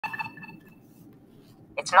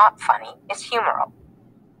It's not funny, it's humoral.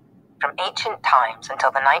 From ancient times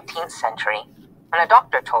until the 19th century, when a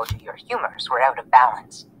doctor told you your humors were out of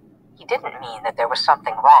balance, he didn't mean that there was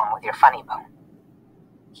something wrong with your funny bone.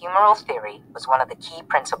 Humoral theory was one of the key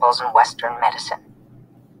principles in Western medicine.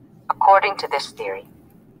 According to this theory,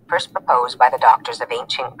 first proposed by the doctors of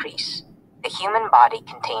ancient Greece, the human body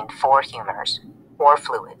contained 4 humors, or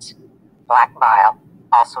fluids: black bile,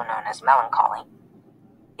 also known as melancholy,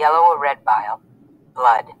 yellow or red bile,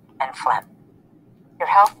 blood, and phlegm. Your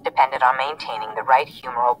health depended on maintaining the right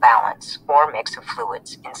humoral balance, or mix of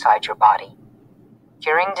fluids, inside your body.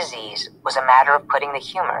 Curing disease was a matter of putting the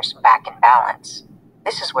humors back in balance.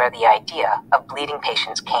 This is where the idea of bleeding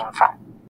patients came from.